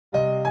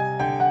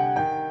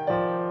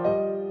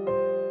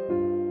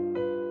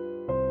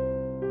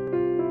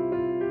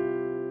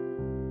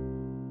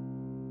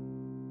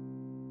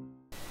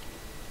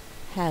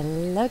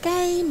Hello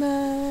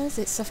gamers,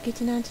 it's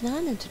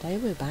SoftKitty99 and today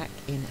we're back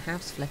in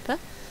House Flipper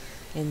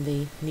in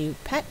the new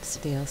Pets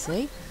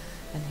DLC,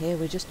 and here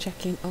we're just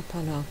checking up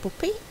on our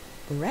puppy,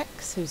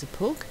 Rex, who's a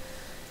pug.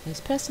 His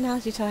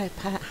personality type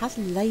has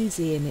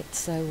lazy in it,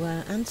 so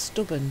and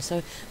stubborn,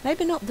 so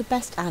maybe not the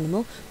best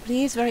animal, but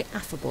he is very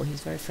affable,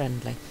 he's very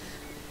friendly.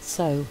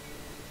 So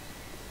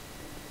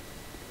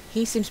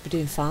he seems to be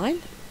doing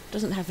fine,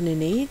 doesn't have any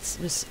needs,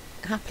 was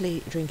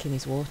happily drinking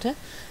his water.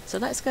 So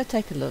let's go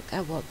take a look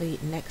at what the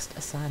next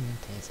assignment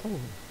is. Oh,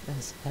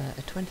 there's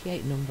a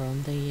 28 number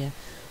on the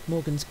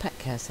Morgan's Pet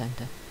Care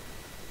Centre.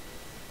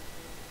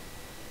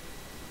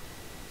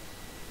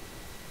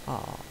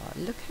 Oh,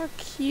 look how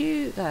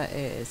cute that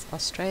is.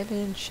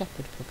 Australian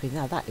Shepherd puppy.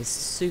 Now that is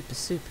super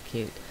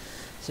cute.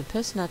 So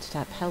personality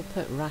type,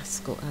 helper,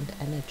 rascal and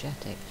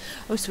energetic.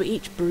 Oh, so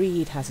each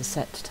breed has a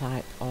set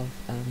type of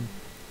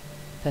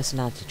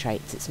personality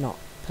traits. It's not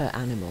per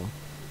animal.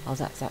 Oh,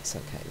 that's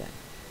okay then.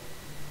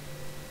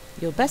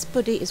 Your best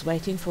buddy is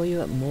waiting for you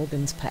at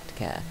Morgan's Pet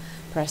Care.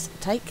 Press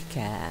Take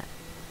Care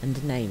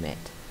and name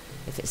it.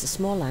 If it's a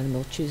small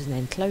animal, choose an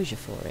enclosure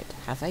for it.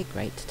 Have a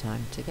great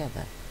time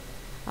together.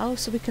 Oh,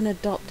 so we can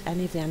adopt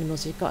any of the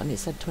animals you've got, and it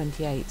said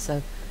 28,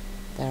 so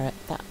that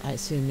I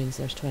assume means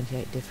there's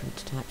 28 different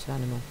types of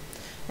animal.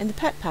 In the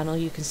pet panel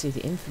you can see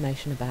the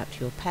information about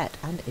your pet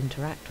and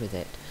interact with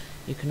it.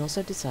 You can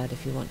also decide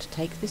if you want to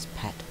take this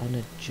pet on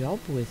a job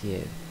with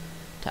you.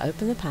 To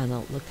open the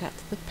panel, look at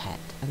the pet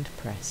and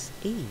press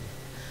E.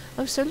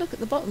 Oh, so look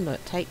at the bottom,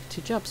 look, take to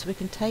job, so we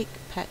can take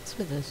pets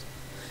with us.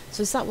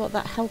 So is that what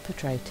that helper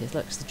trait is?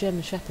 Look, the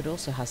German Shepherd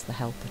also has the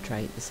helper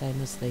trait, the same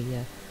as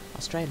the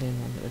Australian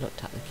one that we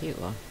looked at, the cute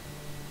one.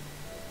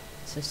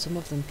 So some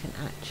of them can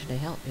actually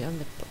help you,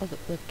 and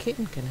the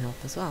kitten can help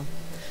as well.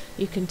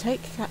 You can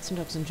take cats and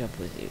dogs on job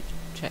with you.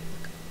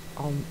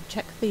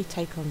 Check the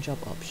take on job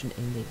option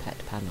in the pet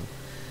panel,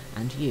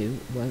 and you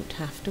won't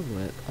have to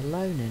work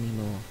alone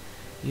anymore.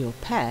 Your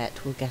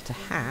pet will get a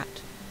hat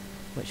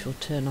which will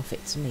turn off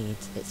its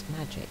needs. It's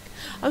magic.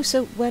 Oh,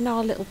 so when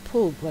our little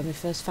pug, when we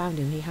first found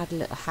him, he had a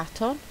little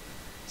hat on.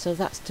 So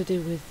that's to do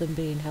with them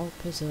being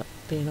helpers or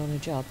being on a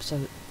job,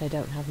 so they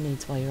don't have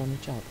needs while you're on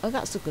the job. Oh,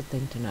 that's a good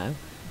thing to know.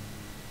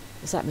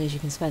 Because that means you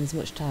can spend as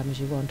much time as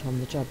you want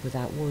on the job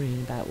without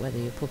worrying about whether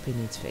your puppy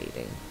needs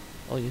feeding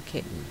or your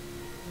kitten.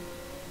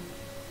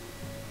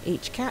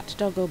 Each cat,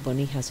 dog or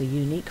bunny has a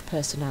unique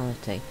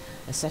personality.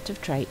 A set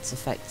of traits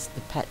affects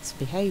the pet's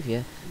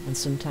behaviour and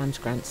sometimes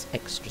grants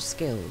extra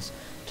skills.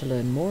 To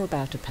learn more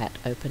about a pet,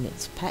 open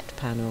its pet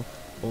panel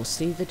or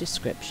see the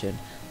description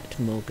at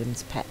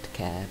Morgan's Pet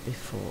Care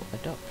before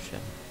adoption.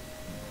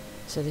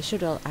 So they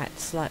should all act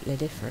slightly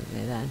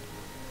differently then.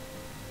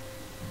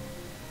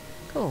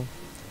 Cool.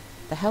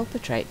 The helper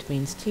trait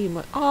means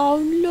teamwork. Oh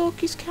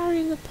look, he's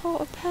carrying a pot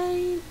of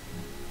paint.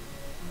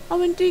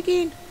 Oh, and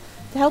digging.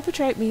 The helper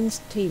trait means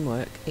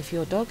teamwork. If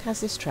your dog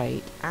has this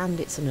trait and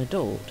it's an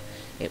adult,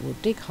 it will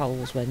dig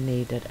holes when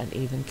needed and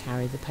even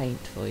carry the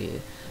paint for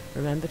you.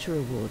 Remember to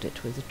reward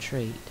it with a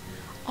treat.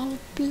 Oh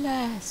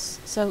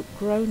bless! So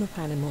grown-up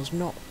animals,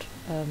 not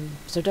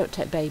so don't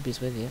take babies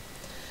with you.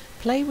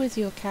 Play with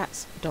your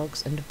cats,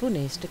 dogs and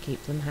bunnies to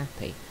keep them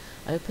happy.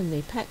 Open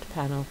the pet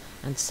panel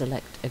and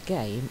select a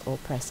game or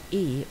press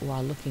E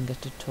while looking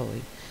at a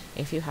toy.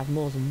 If you have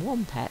more than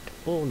one pet,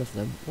 all of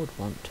them would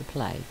want to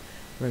play.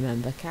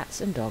 Remember,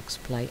 cats and dogs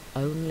play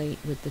only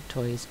with the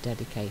toys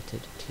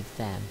dedicated to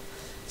them.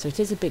 So it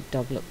is a big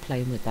dog, look,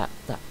 playing with that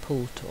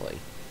pool toy.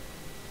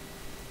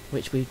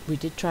 Which we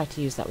did try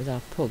to use that with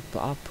our pug, but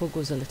our pug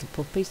was a little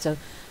puppy, so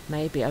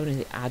maybe only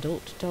the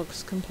adult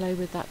dogs can play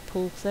with that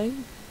pool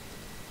thing.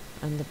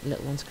 And the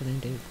little ones can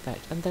do that.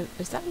 And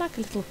is that like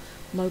a little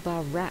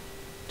mobile rat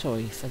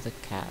toy for the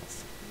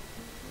cats?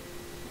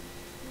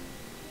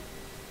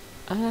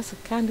 Oh, that's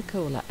kind of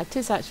cool. It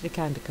is actually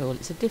kind of cool.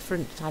 It's a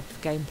different type of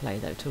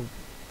gameplay though to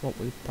what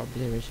we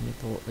probably originally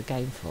bought the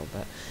game for,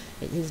 but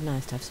it is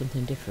nice to have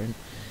something different.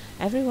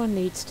 Everyone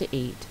needs to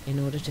eat. In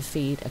order to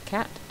feed a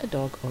cat, a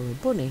dog or a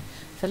bunny,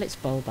 fill its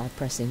bowl by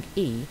pressing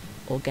E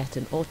or get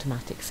an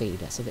automatic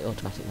feeder. So the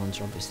automatic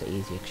ones are obviously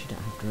easier because you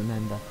don't have to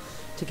remember.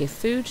 To give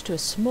food to a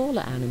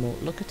smaller animal,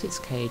 look at its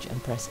cage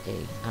and press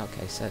E.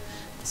 Okay, so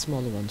the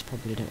smaller ones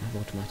probably don't have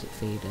automatic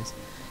feeders.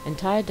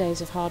 Entire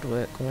days of hard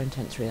work or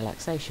intense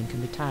relaxation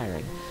can be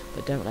tiring,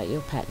 but don't let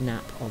your pet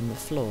nap on the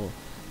floor.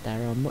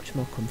 There are much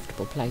more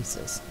comfortable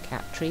places.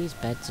 Cat trees,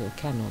 beds or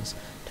kennels.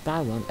 To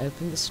buy one,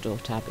 open the store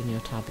tab in your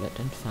tablet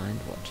and find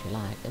what you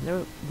like.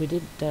 And we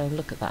did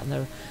look at that, and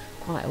there are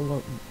quite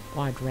a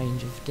wide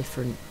range of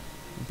different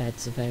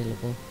beds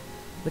available.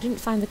 We didn't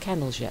find the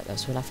kennels yet though,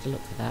 so we'll have to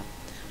look for that.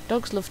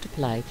 Dogs love to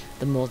play.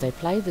 The more they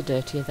play, the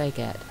dirtier they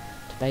get.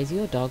 To bathe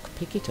your dog,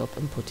 pick it up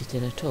and put it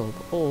in a tub,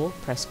 or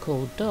press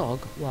Call Dog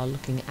while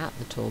looking at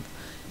the tub.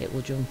 It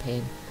will jump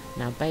in.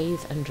 Now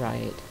bathe and dry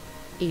it.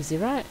 Easy,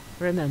 right?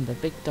 Remember,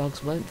 big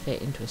dogs won't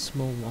fit into a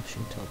small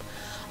washing tub.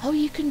 Oh,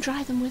 you can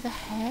dry them with a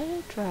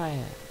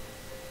hairdryer.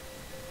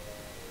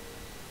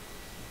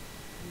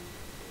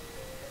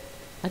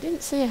 I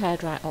didn't see a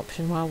hairdryer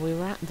option while we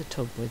were at the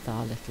tub with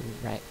our little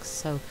Rex,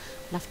 so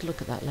we'll have to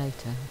look at that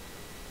later.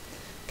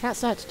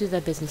 Cats like to do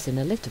their business in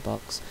a litter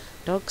box.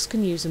 Dogs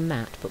can use a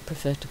mat but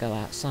prefer to go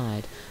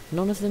outside.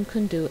 None of them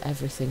can do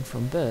everything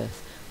from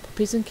birth.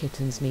 Puppies and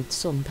kittens need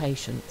some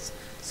patience.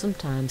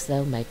 Sometimes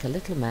they'll make a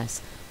little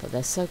mess, but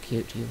they're so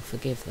cute you'll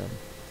forgive them.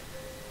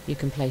 You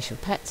can place your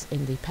pets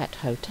in the pet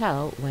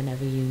hotel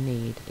whenever you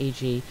need,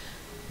 e.g.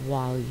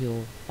 while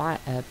you're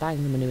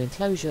buying them a new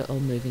enclosure or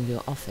moving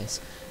your office.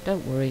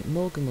 Don't worry,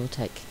 Morgan will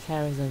take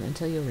care of them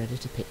until you're ready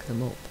to pick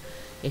them up.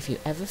 If you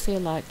ever feel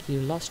like you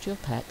lost your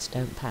pets,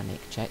 don't panic.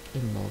 Check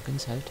in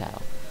Morgan's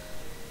hotel.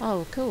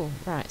 Oh, cool.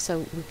 Right,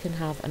 so we can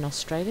have an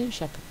Australian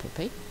Shepherd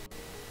puppy,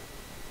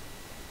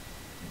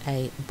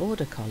 a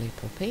Border Collie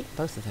puppy.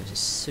 Both of those are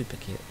super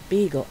cute.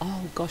 Beagle.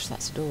 Oh, gosh,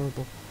 that's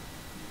adorable.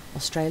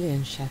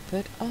 Australian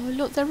Shepherd. Oh,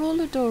 look, they're all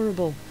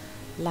adorable.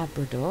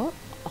 Labrador.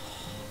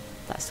 Oh,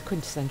 that's the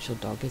quintessential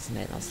dog, isn't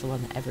it? That's the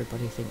one that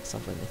everybody thinks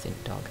of when they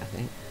think dog, I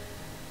think.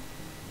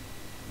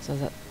 So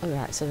that, all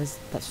right, so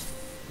that's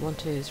 1,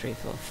 2, 3,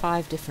 4,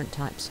 5 different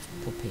types of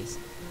puppies.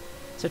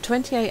 So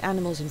 28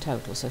 animals in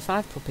total. So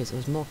 5 puppies. There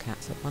was more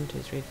cats. So 1, 2,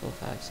 3, 4,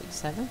 5, 6,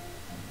 7.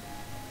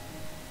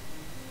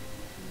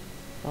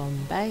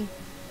 Bombay.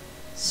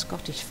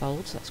 Scottish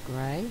folds. That's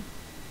grey.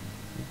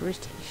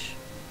 British.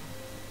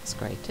 That's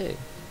grey too.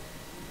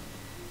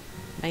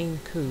 Maine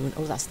Coon.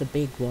 Oh, that's the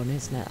big one,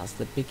 isn't it? That's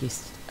the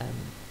biggest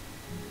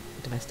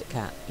domestic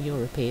cat.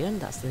 European.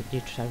 That's the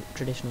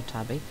traditional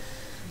tabby.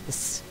 The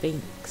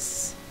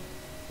Sphinx.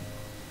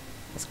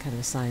 That's kind of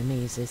a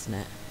Siamese, isn't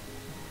it?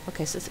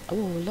 Okay, so oh,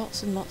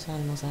 lots and lots of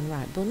animals then.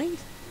 Right,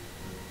 bunnies.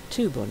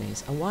 2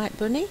 bunnies. A white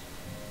bunny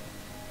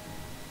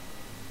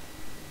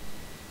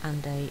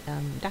and a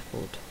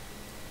dappled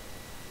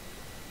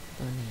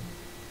bunny.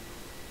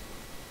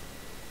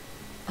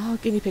 Oh,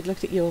 guinea pig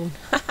looked at yawn.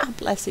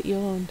 Bless it,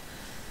 yawned.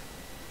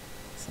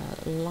 So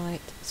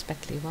light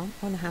speckly one.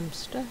 One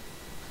hamster.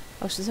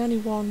 Oh, so there's only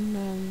one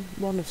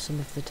of some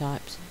of the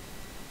types.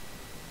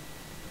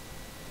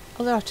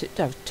 Oh, there are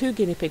 2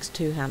 guinea pigs,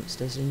 2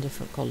 hamsters in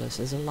different colours.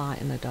 There's a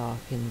light and a dark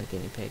in the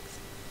guinea pigs,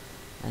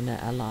 and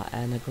a light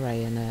and a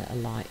grey and a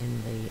light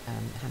in the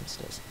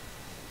hamsters.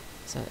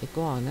 So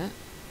iguana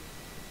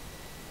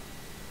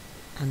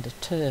and a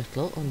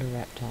turtle under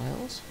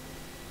reptiles.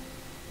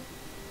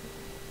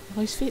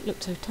 Oh, his feet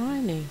look so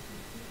tiny.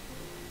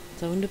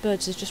 So under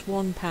birds there's just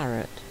 1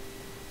 parrot.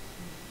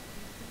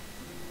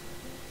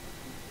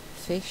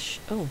 Fish.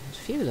 Oh, there's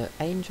a few. Look,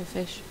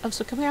 angelfish. Oh,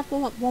 so can we have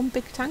one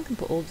big tank and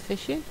put all the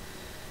fish in?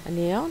 A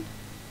neon.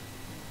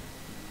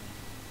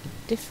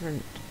 A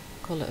different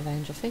colour of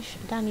angelfish.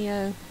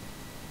 Danio.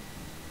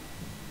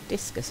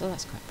 Discus. Oh,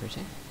 that's quite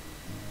pretty.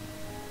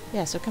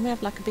 Yeah, so can we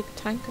have like a big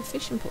tank of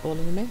fish and put all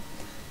of them in?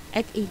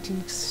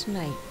 Egg-eating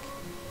snake.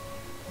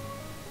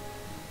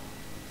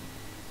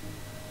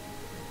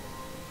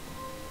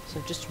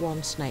 So just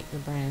 1 snake, the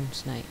brown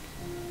snake.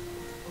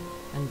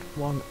 And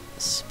 1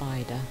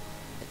 spider.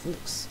 It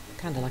looks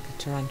kind of like a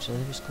tarantula,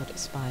 they've just called it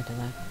spider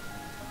there.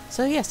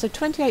 So yeah, so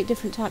 28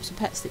 different types of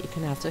pets that you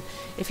can have. So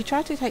if you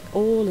try to take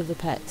all of the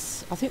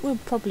pets, I think we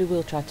probably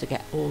will try to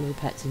get all of the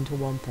pets into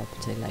one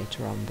property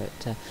later on,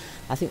 but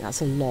I think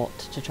that's a lot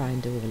to try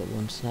and do all at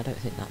once, and I don't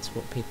think that's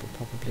what people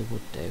probably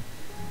would do.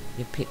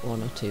 You'd pick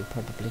 1 or 2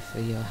 probably for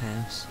your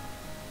house.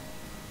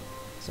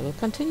 So we'll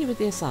continue with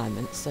the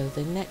assignments. So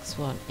the next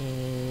one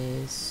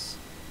is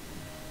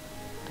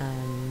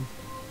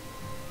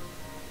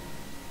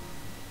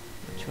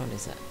which one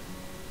is it?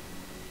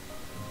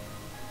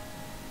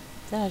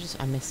 There,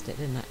 I missed it,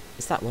 didn't I?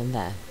 It's that one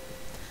there.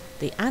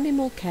 The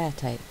animal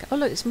caretaker. Oh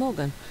look, it's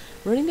Morgan.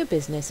 Running a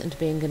business and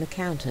being an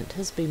accountant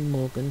has been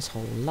Morgan's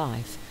whole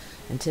life,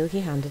 until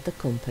he handed the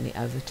company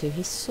over to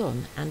his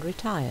son and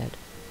retired.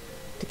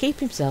 To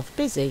keep himself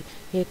busy,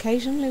 he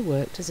occasionally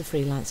worked as a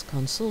freelance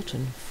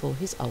consultant for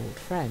his old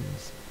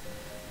friends.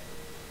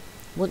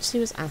 Once he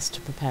was asked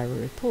to prepare a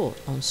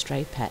report on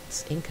stray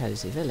pets in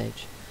Cosy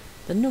Village.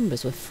 The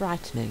numbers were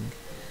frightening.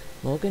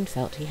 Morgan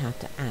felt he had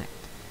to act.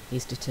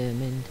 He's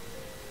determined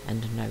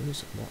and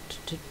knows what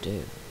to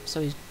do.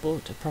 So he's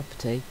bought a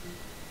property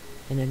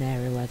in an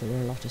area where there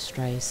are a lot of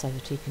strays so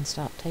that he can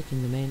start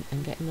taking them in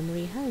and getting them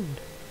rehomed.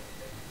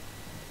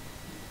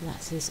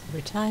 That's his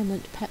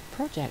retirement pet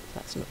project.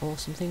 That's an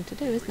awesome thing to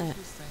do, isn't it?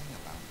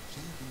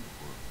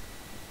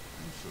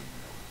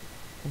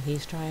 And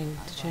he's trying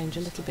to change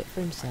a little bit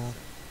for himself.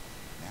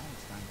 Now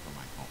it's time for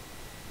my home.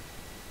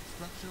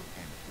 Structure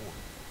and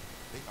order,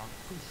 they are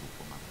crucial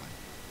for my plan.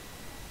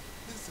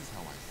 This is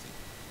how I see it.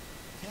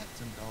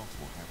 Cats and dogs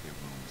will have their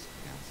rooms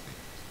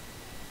downstairs.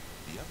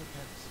 The other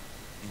pets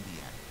in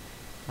the attic.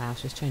 Wow,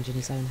 so he's changing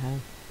his own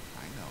home.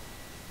 I know.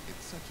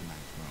 It's such a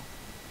nice room,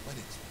 but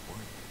it's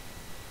worth it.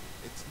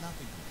 It's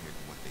nothing compared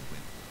to what they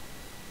went through.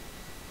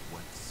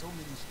 What so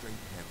many stray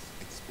pets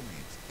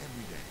experience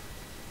every day.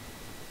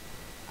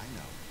 I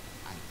know.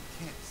 I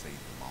can't save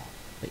them all.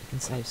 But you can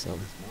save some.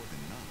 There's more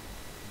than none,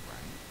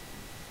 right?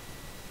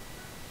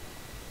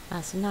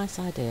 That's a nice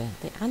idea.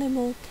 The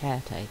animal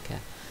caretaker.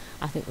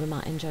 I think we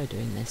might enjoy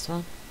doing this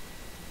one.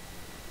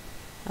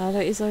 Oh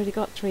look, he's already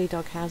got 3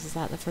 dog houses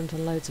out the front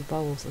and loads of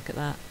bowls, look at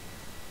that.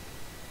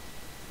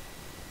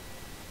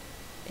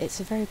 It's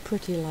a very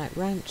pretty like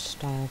ranch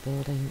style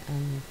building,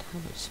 and how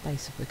much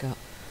space have we got?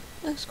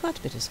 There's quite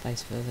a bit of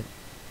space for the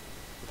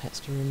pets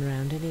to run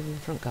around in, even the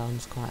front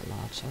garden's quite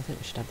large, so I think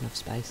we should have enough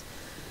space.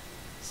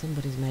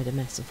 Somebody's made a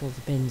mess of all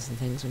the bins and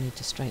things, we need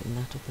to straighten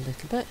that up a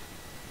little bit.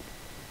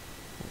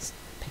 Let's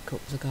pick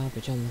up the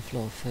garbage on the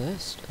floor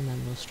first, and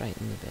then we'll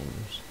straighten the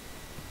bins.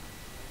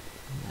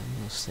 And then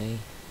we'll see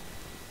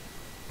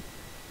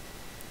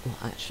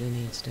what actually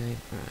needs doing.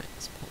 Right,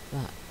 let's pop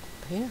that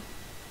up here.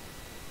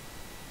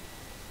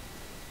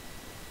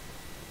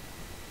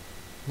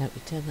 No,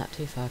 we turned that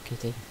too far,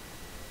 kitty.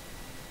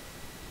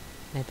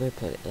 Maybe we'll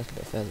put it a little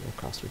bit further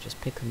across, we'll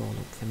just pick them all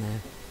up for now.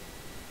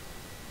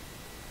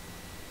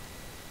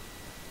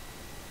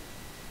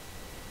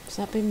 Has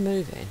that bin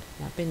moving?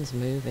 That bin's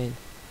moving.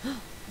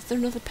 Is there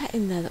another pet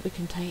in there that we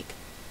can take?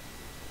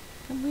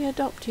 Can we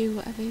adopt you,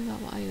 whatever you are?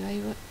 What are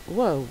you?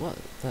 Whoa, what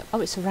the...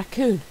 Oh, it's a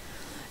raccoon.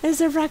 There's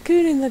a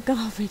raccoon in the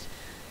garbage.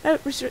 Oh,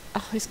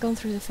 it's gone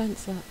through the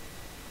fence, look.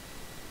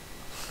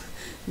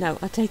 No,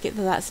 I take it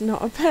that that's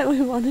not a pet we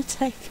want to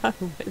take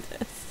home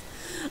with us.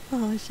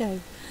 Oh,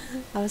 shame.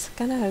 I was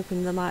kind of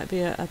hoping there might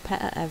be a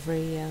pet at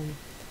every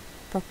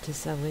property,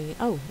 so we...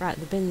 Oh, right,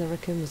 the bin the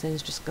raccoon was in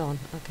is just gone.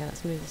 Okay,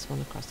 let's move this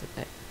one across a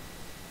bit.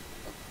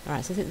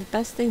 Alright, so I think the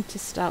best thing to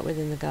start with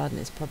in the garden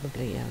is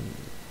probably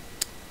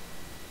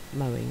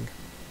mowing.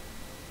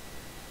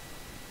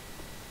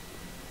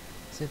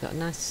 So we've got a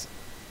nice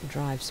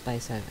drive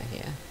space over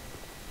here.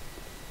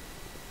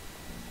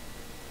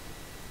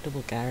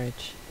 Double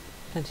garage.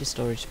 Plenty of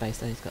storage space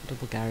though, he's got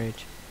double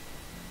garage.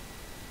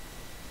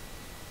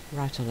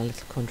 Right on a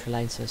little country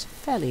lane, so it's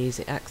fairly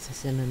easy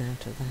access in and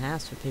out of the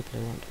house for people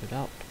who want to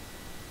adopt.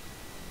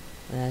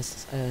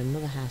 There's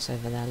another house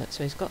over there, look,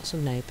 so he's got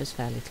some neighbours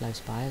fairly close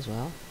by as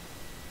well.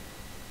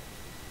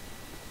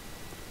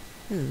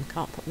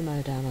 Can't put the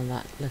mow down on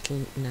that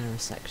little narrow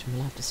section,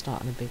 we'll have to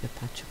start on a bigger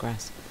patch of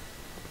grass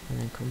and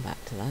then come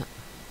back to that.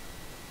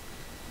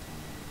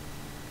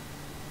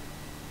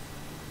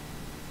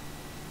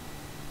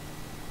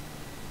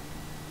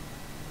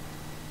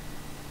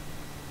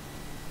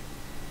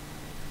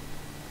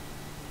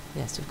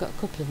 Yes, we've got a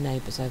couple of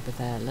neighbours over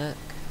there, look.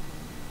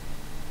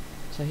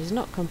 So he's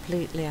not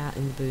completely out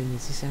in the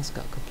boonies, he has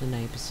got a couple of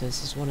neighbours, so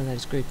this is one of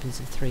those groupings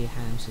of 3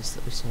 houses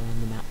that we saw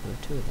on the map. There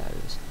were 2 of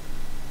those.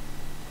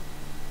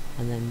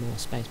 And then more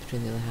space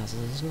between the other houses.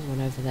 There's another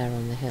one over there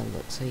on the hill,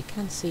 look, so you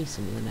can see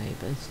some of the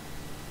neighbours.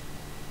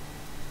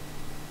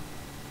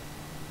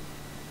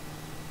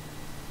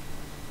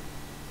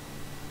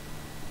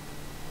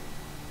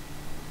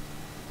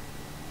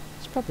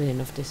 There's probably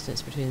enough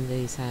distance between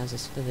these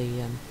houses for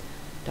the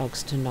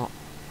dogs to not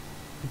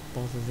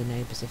bother the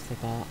neighbours if they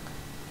bark.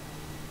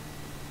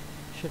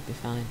 Should be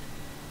fine.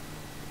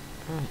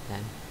 Right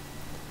then.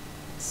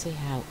 Let's see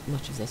how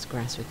much of this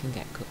grass we can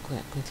get cut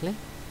quite quickly.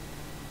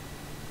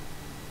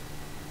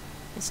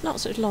 It's not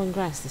such long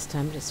grass this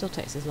time, but it still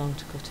takes as long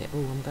to cut it. Oh,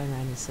 I'm going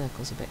around in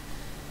circles a bit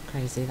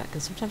crazy. That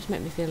can sometimes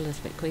make me feel a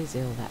little bit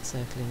queasy, all that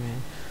circling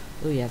around.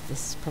 Oh yeah,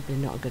 this is probably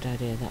not a good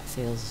idea. That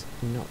feels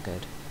not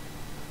good.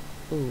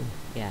 Oh,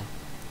 yeah.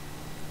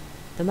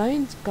 The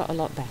mowing's got a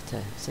lot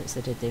better since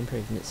they did the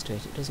improvements to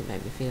it. It doesn't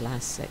make me feel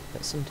as sick,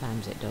 but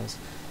sometimes it does,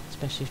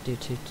 especially if you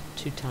do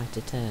too tight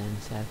a turn.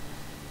 So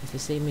if you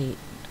see me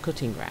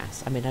cutting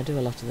grass, I mean I do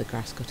a lot of the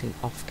grass cutting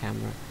off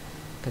camera,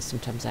 because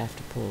sometimes I have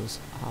to pause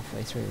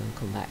halfway through and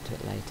come back to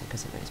it later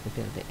because it makes me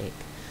feel a bit ick.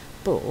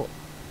 But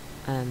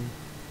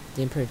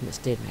the improvements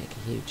did make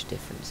a huge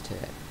difference to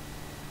it.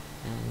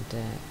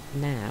 And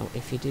now,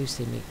 if you do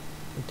see me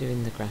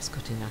doing the grass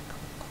cutting, I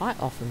quite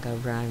often go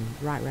right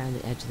round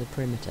the edge of the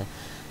perimeter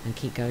and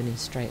keep going in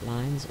straight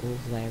lines all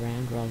the way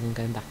around rather than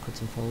going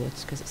backwards and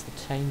forwards, because it's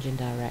the change in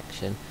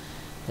direction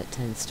that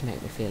tends to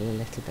make me feel a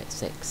little bit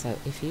sick. So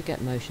if you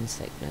get motion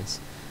sickness,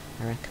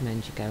 I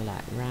recommend you go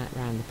like right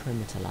round the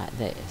perimeter like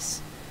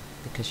this,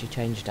 because you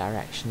change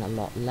direction a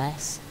lot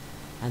less,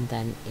 and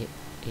then it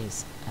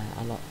is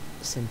a lot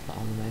simpler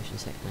on the motion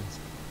sickness.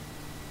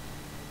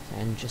 So,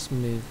 and just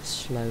move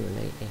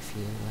slowly if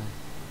you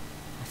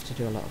have to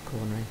do a lot of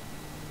cornering.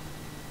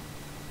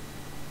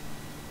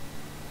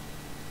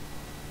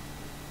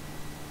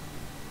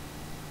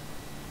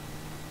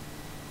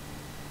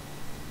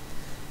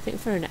 I think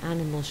for an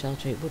animal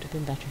shelter it would have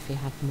been better if you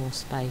had more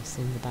space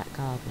in the back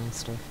garden and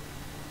stuff.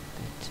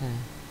 But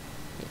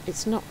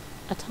it's not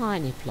a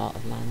tiny plot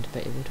of land,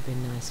 but it would have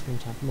been nice for him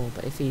to have more.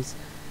 But if he's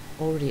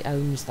already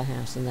owns the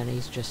house and then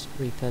he's just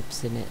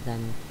repurposing it,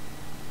 then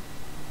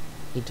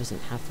he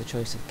doesn't have the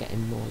choice of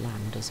getting more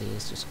land, as he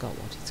has just got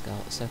what he's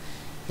got. So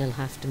he'll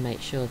have to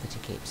make sure that he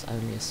keeps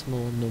only a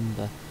small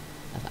number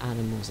of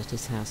animals at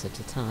his house at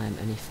a time,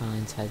 and he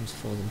finds homes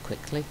for them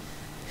quickly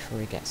before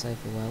he gets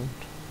overwhelmed,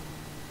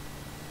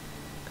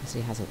 because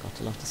he hasn't got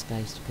a lot of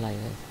space to play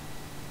with.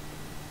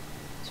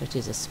 So it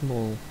is a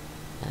small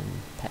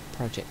pet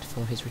project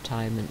for his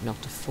retirement,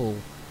 not a full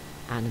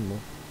animal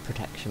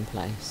protection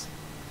place.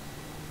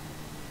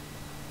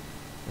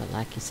 But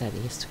like you said,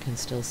 he can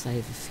still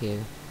save a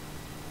few.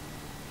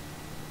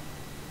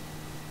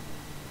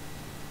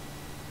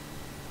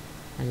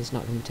 And he's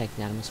not going to be taking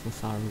the animals from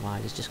far and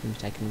wide, he's just going to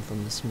be taking them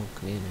from the small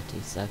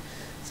community. So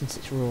since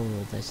it's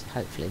rural, there's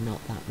hopefully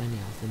not that many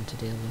of them to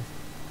deal with.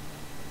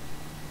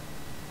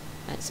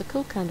 It's a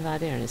cool kind of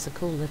idea, and it's a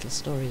cool little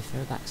story for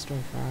a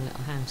backstory for our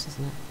little house,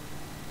 isn't it?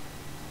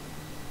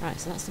 Right,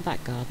 so that's the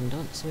back garden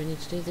done, so we need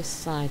to do this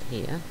side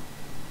here.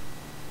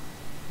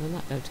 We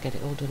might be able to get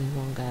it all done in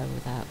one go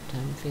without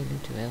feeling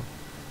too ill.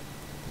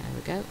 There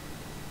we go.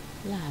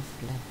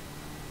 Lovely.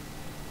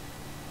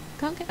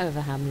 Can't get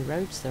over how many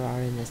roads there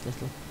are in this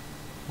little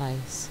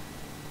place.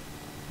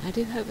 I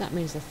do hope that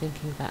means they're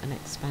thinking about an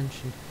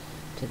expansion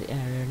to the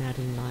area and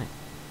adding like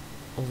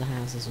all the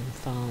houses and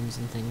farms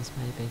and things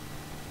maybe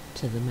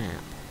to the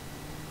map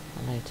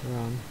later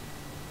on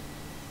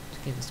to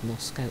give us more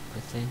scope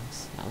with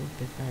things. That would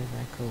be very,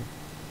 very cool.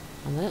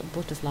 And the little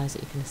butterflies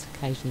that you can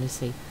occasionally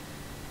see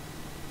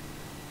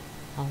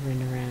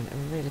hovering around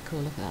are really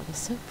cool. Look at that, they're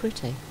so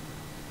pretty.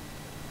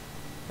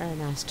 Very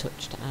nice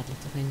touch to add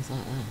little things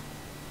like that.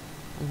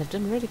 And they've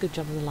done a really good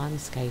job of the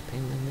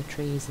landscaping and the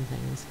trees and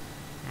things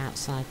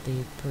outside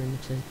the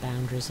perimeter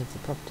boundaries of the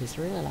properties.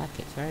 I really like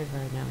it, it's very,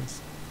 very nice.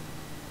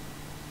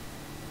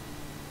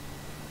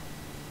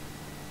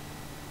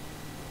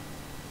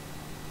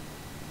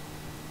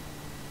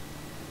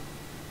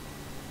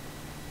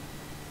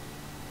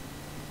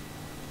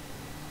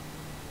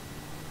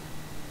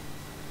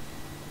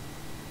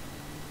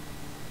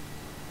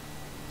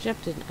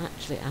 Jeb didn't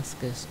actually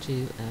ask us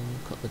to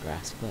cut the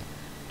grass, but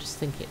I just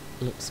think it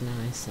looks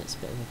nice. It's a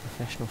bit of a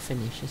professional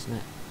finish, isn't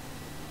it?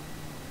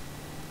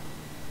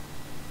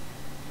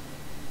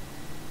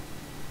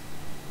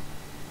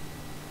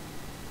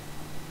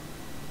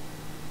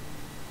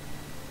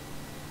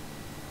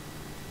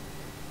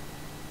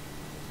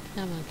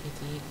 Come on,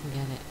 Kitty, you can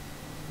get it.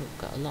 We've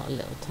got a lot of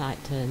little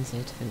tight turns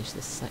here to finish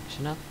this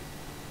section up.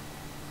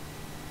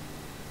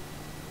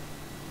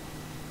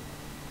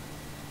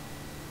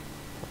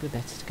 Probably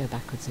better to go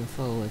backwards and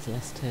forwards,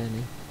 less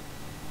turning.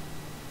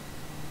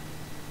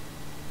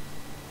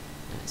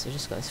 Right, so we've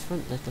just got this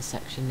front little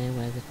section here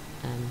where the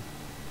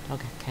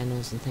dog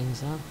kennels and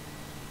things are.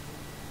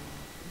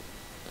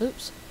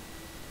 Oops.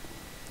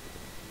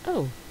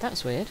 Oh,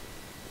 that's weird.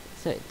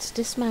 So it's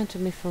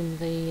dismounted me from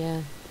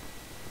the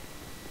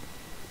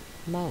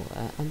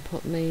mower and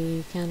put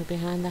me kind of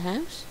behind the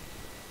house.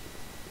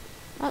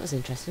 That was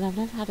interesting. I've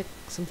never had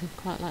something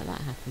quite like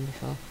that happen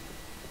before.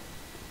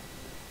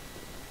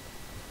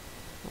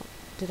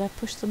 Did I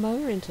push the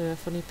mower into a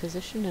funny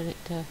position and it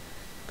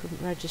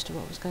couldn't register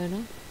what was going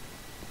on?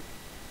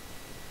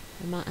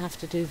 I might have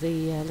to do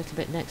the little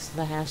bit next to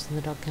the house and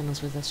the dog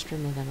kennels with a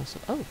strimmer then or so.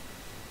 Oh!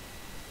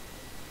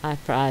 I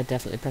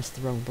definitely pressed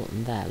the wrong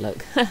button there,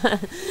 look.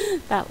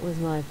 That was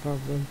my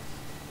problem.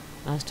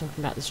 I was talking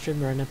about the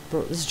strimmer and I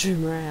brought the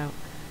strimmer out.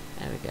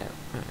 There we go.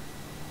 Right.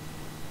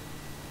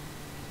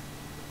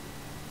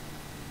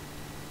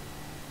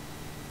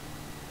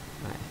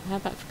 Right, how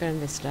about for going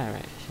this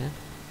direction?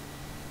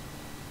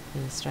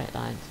 In a straight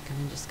line.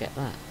 Can we just get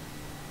that?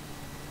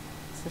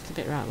 It's a little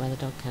bit right where the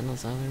dog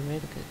kennels are. We're really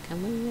good.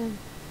 Can we,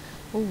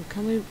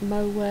 can we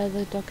mow where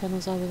the dog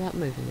kennels are without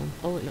moving them?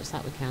 Oh, it looks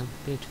like we can.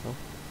 Beautiful.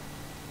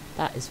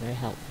 That is very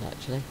helpful,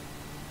 actually.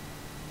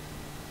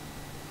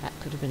 That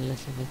could have been a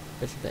little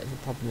bit of a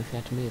problem if we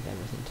had to move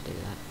everything to do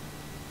that.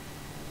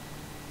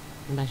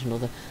 Imagine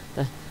all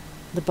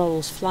the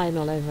bowls flying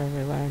all over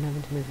everywhere and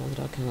having to move all the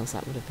dog kennels.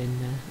 That would have been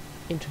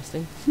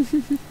interesting.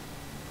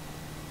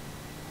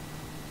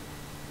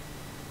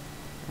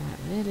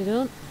 Right, nearly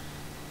done.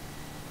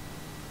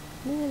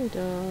 Nearly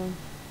done.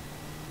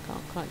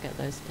 Can't quite get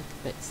those little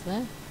bits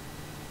there.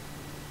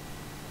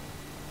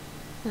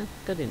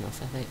 Good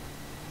enough, I think.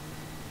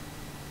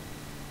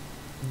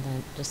 And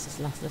then just this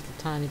last little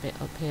tiny bit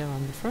up here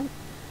on the front.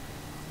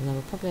 And then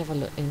we'll probably have a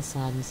look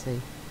inside and see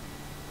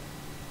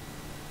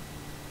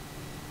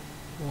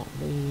what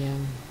we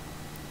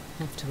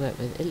have to work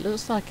with. It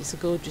looks like it's a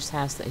gorgeous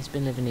house that he's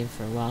been living in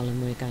for a while,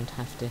 and we're going to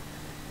have to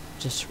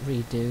just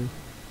redo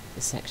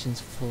the sections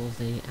for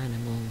the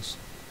animals,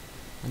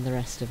 and the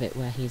rest of it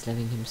where he's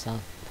living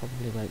himself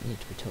probably won't need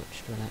to be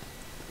touched, will it?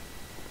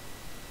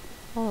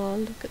 Oh,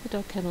 look at the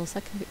dog kennels.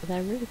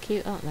 They're really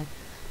cute, aren't they?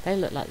 They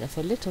look like they're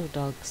for little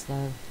dogs,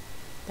 though.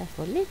 They're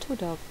for little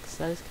dogs,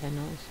 those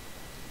kennels.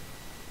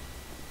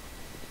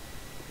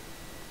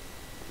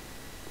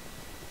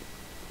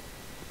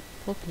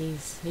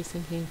 Puppies. He's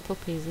thinking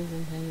puppies,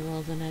 isn't he,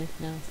 more than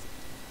anything else?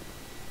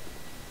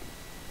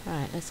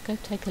 Right, let's go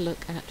take a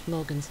look at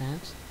Morgan's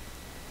house.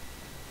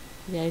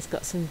 Yeah, he's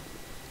got some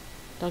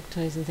dog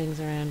toys and things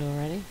around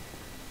already.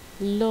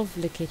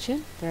 Lovely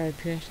kitchen, very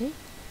pretty.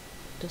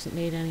 Doesn't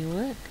need any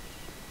work.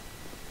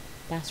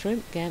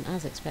 Bathroom, again,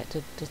 as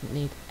expected, doesn't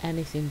need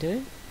anything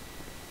doing.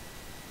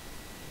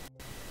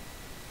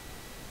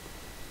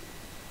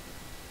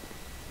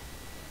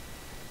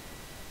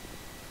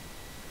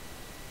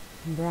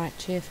 Bright,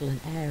 cheerful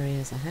and airy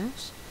as a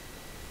house.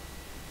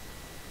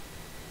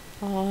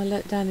 Oh,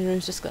 look, dining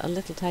room's just got a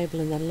little table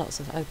and then lots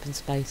of open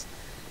space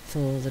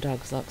for the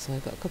dogs. Look, so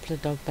I've got a couple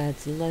of dog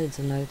beds, loads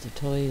and loads of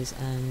toys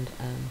and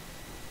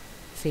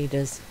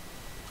feeders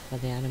for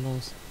the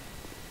animals.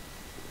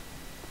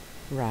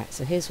 Right,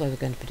 so here's where we're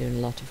going to be doing a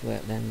lot of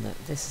work then. That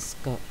this has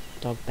got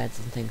dog beds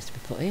and things to be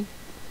put in.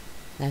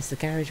 There's the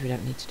garage, we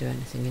don't need to do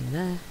anything in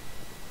there.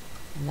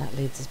 And that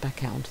leads us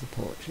back out onto the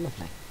porch.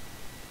 Lovely.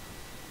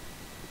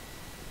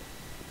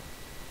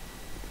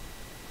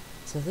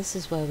 So this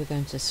is where we're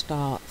going to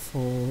start for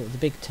the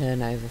big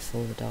turnover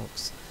for the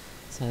dogs.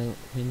 So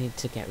we need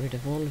to get rid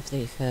of all of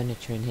the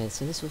furniture in here.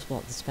 So this was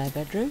what, the spare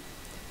bedroom?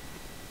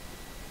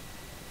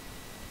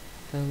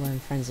 For when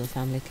friends and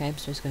family came,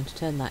 so he's going to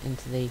turn that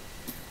into the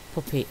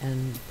puppy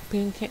and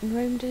kitten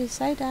room, did he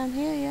say, down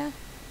here? Yeah.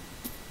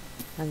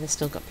 And they've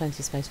still got plenty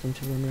of space for them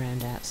to run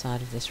around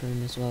outside of this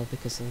room as well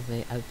because of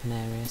the open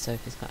area. So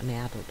if he's got any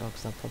adult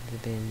dogs, they'll probably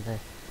be in the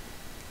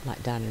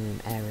dining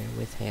room area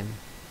with him.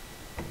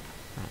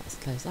 Right, let's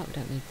close that, we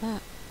don't need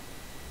that.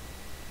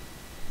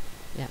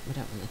 Yeah, we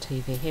don't want the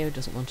TV here, he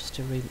doesn't want us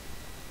to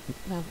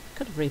well,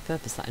 could have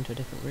repurposed that into a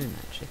different room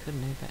actually,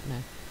 couldn't he? But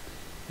no.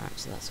 Right,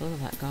 so that's all of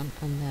that gone,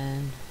 and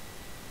then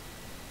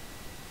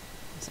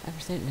is that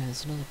everything? No,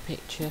 there's another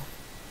picture.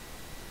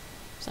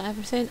 Is that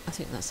everything? I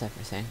think that's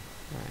everything.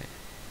 Right.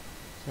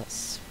 So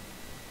that's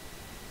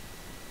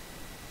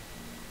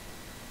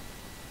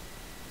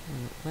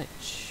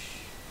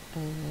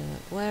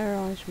where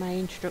are my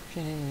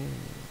instructions?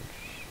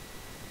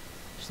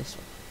 It's this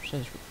one. So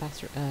there's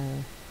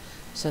bathroom.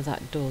 So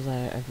that door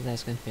there over there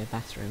is going to be a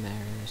bathroom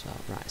area as well.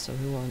 Right. So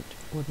we want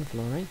wooden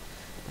flooring.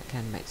 That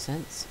kind of makes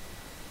sense.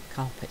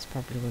 Carpets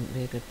probably wouldn't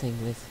be a good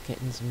thing with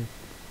kittens and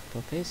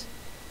puppies.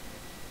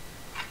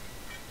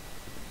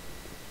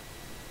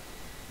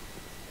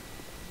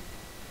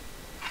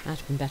 Might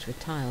have been better with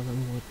tile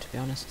than wood, to be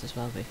honest, as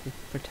well, but if you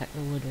protect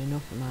the wood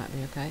enough, it might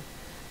be okay.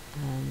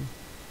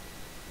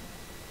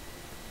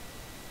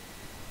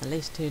 At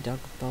least 2 dog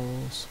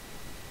bowls.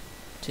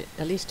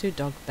 At least 2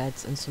 dog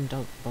beds and some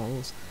dog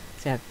bowls.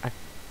 See, I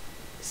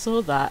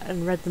saw that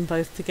and read them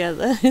both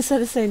together.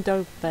 Instead of saying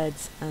dog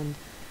beds and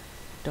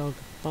dog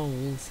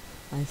bowls,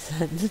 I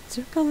said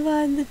to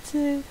combine the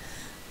 2.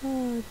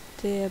 Oh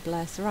dear,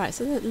 bless. Right,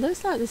 so it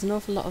looks like there's an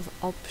awful lot of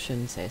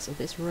options here. So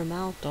this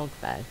Ramal dog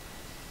bed,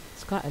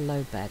 it's quite a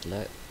low bed,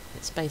 look.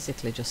 It's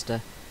basically just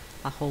a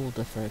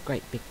holder for a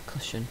great big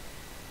cushion.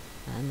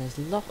 And there's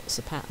lots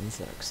of patterns,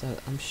 look, so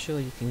I'm sure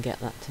you can get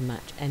that to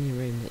match any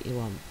room that you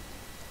want.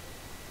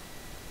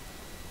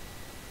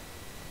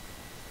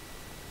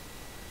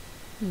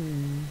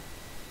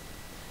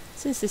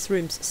 Since this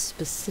room's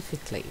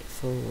specifically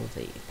for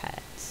the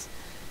pets,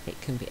 it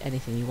can be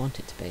anything you want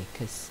it to be,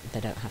 because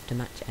they don't have to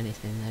match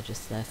anything, they're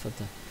just there for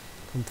the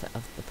comfort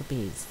of the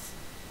puppies.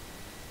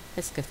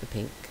 Let's go for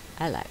pink.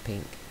 I like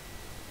pink.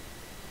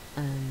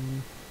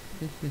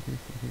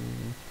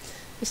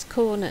 This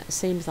corner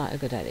seems like a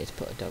good idea to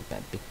put a dog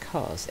bed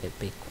because it'd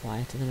be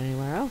quieter than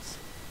anywhere else.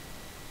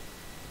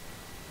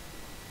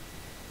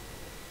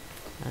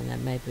 And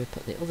then maybe we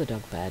put the other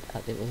dog bed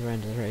at the other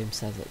end of the room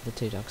so that the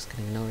 2 dogs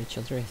can ignore each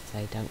other if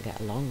they don't get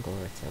along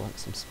or if they want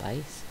some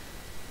space.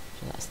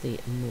 So that's the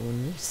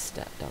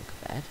Mornista dog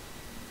bed.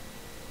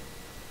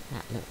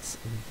 That looks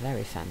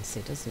very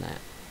fancy, doesn't it?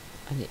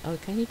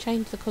 And can you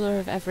change the colour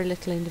of every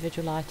little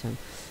individual item?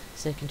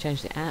 So you can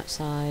change the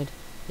outside,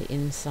 the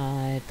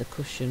inside, the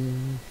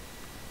cushion.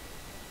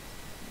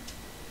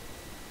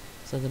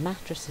 So the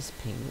mattress is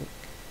pink.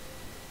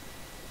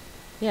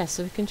 Yeah,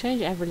 so we can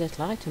change every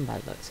little item by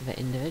the looks of it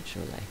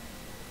individually.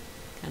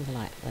 Kind of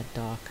like the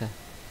darker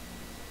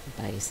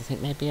base. I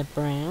think maybe a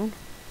brown,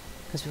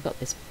 because we've got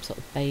this sort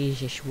of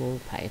beigeish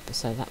wallpaper,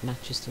 so that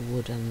matches the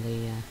wood and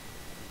the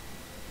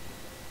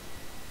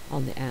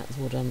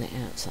wood on the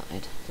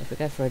outside. So if we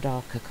go for a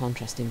darker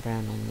contrasting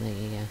brown on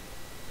the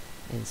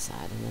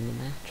inside, and then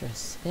the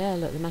mattress. Yeah,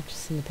 look, the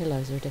mattress and the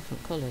pillows are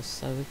different colours,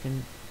 so we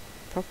can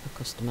proper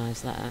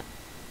customise that.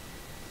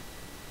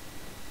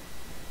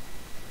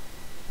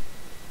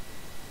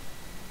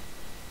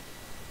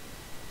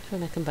 We'll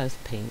make them both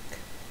pink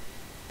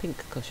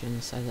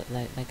cushions so that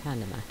they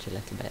kind of match a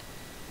little bit.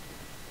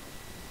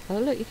 Oh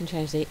look, you can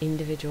change the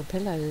individual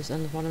pillows,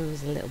 and one of them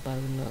is a little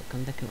bone look,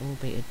 and they can all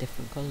be a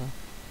different colour.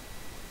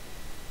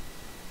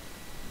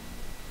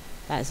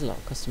 That is a lot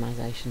of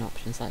customisation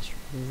options. That's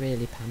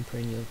really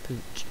pampering your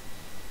pooch.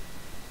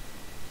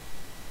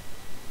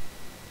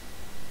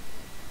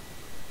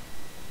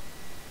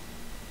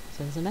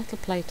 So there's a metal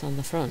plate on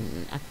the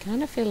front. I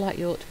kind of feel like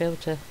you ought to be able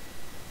to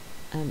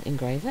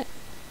engrave it.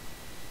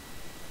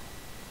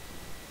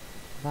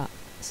 But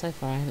so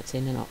far I haven't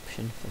seen an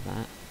option for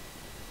that.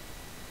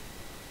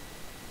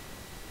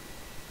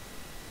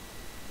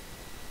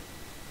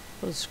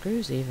 Well, the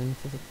screws even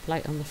for the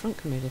plate on the front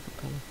can be a different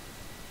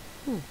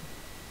colour.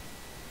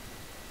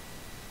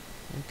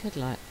 I could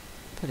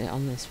put it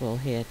on this wall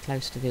here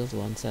close to the other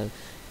one, so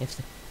if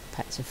the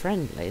pets are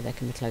friendly they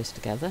can be close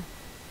together,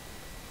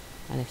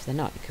 and if they're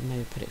not you can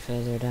maybe put it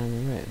further down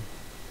the room.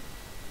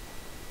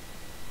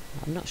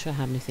 I'm not sure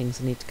how many things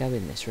need to go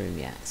in this room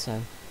yet,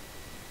 so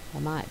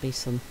there might be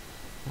some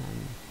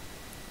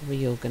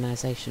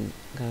reorganisation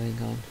going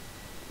on.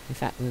 In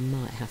fact, we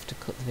might have to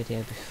cut the video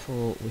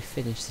before we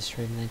finish this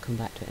room and then come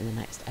back to it in the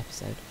next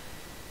episode.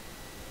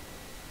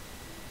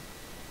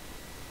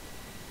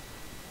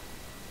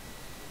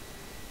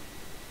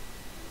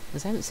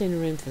 Because I haven't seen a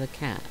room for the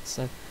cats,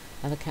 so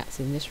are the cats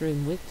in this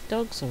room with the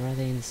dogs, or are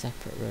they in a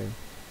separate room?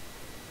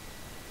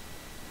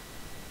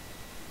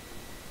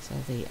 So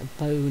the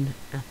Bon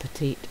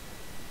Appetit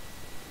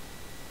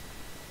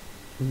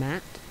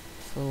mat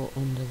for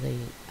under the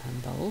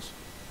bowls.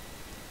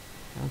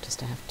 I want us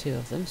to have 2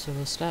 of them, so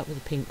we'll start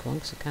with the pink one,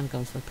 because I've kind of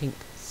gone for a pink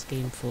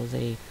scheme for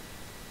the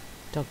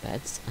dog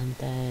beds, and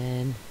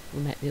then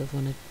we'll make the other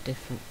one a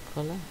different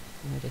colour,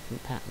 or a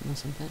different pattern or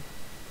something.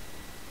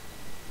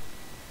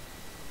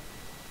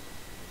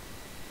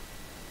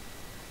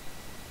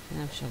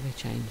 How shall we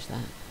change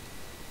that?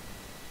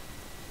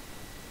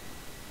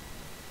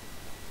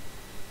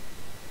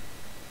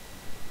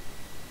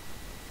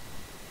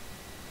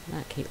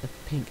 Might keep the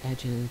pink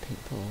edging and the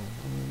pink ball.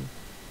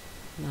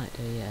 Might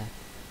do, yeah.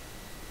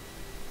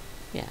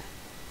 Yeah.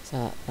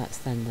 So that's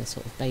then the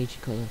sort of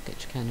beigey colour,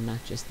 which kind of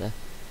matches the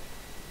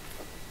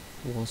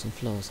walls and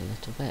floors a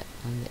little bit,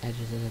 and the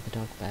edges of the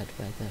dog bed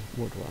where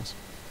the wood was.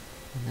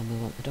 And then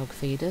we want the dog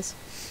feeders.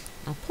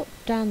 I'll put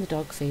down the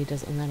dog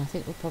feeders, and then I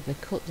think we'll probably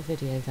cut the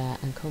video there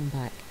and come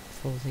back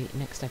for the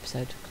next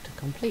episode to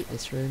complete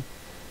this room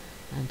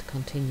and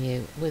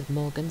continue with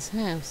Morgan's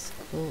house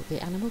for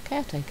the animal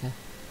caretaker.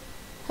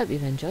 Hope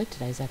you've enjoyed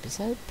today's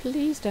episode.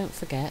 Please don't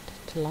forget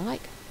to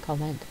like,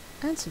 comment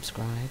and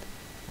subscribe,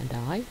 and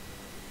I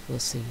will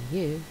see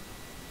you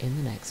in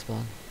the next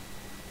one.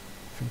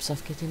 From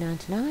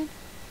SoftKitty99,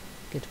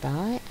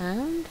 goodbye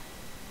and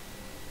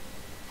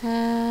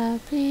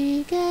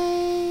happy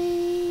game.